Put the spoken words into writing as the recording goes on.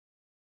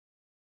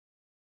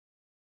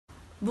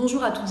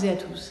Bonjour à toutes et à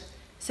tous.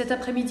 Cet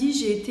après-midi,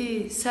 j'ai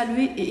été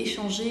saluer et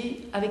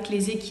échanger avec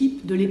les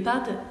équipes de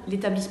l'Ehpad,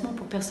 l'établissement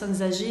pour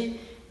personnes âgées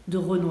de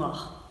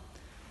Renoir.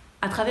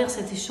 À travers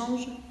cet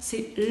échange,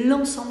 c'est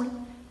l'ensemble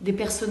des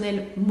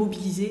personnels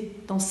mobilisés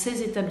dans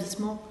ces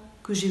établissements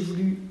que j'ai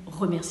voulu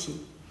remercier.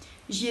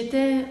 J'y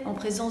étais en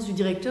présence du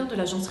directeur de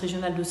l'agence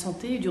régionale de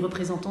santé et du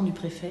représentant du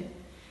préfet.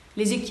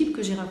 Les équipes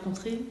que j'ai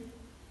rencontrées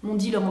m'ont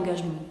dit leur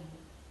engagement,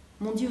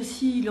 m'ont dit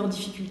aussi leurs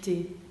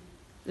difficultés,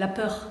 la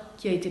peur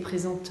qui a été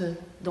présente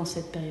dans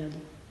cette période.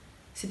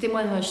 Ces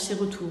témoignages, ces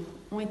retours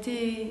ont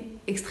été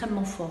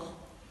extrêmement forts.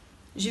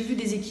 J'ai vu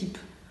des équipes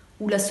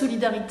où la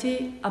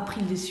solidarité a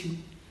pris le dessus.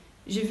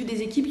 J'ai vu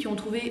des équipes qui ont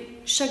trouvé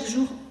chaque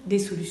jour des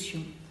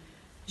solutions.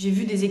 J'ai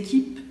vu des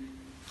équipes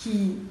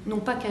qui n'ont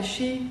pas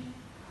caché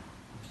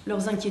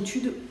leurs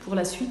inquiétudes pour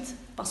la suite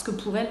parce que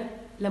pour elles,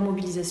 la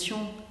mobilisation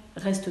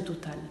reste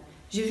totale.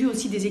 J'ai vu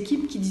aussi des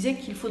équipes qui disaient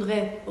qu'il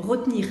faudrait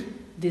retenir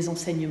des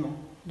enseignements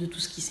de tout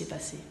ce qui s'est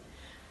passé.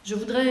 Je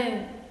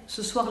voudrais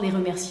ce soir les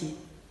remercier.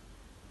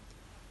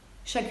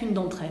 Chacune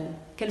d'entre elles,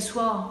 qu'elles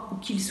soient ou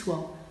qu'ils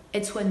soient,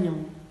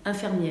 aides-soignants,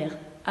 infirmières,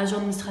 agents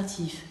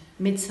administratifs,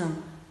 médecins,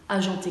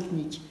 agents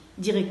techniques,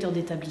 directeurs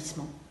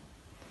d'établissement.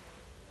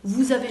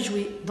 Vous avez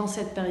joué dans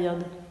cette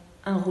période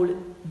un rôle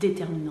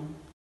déterminant.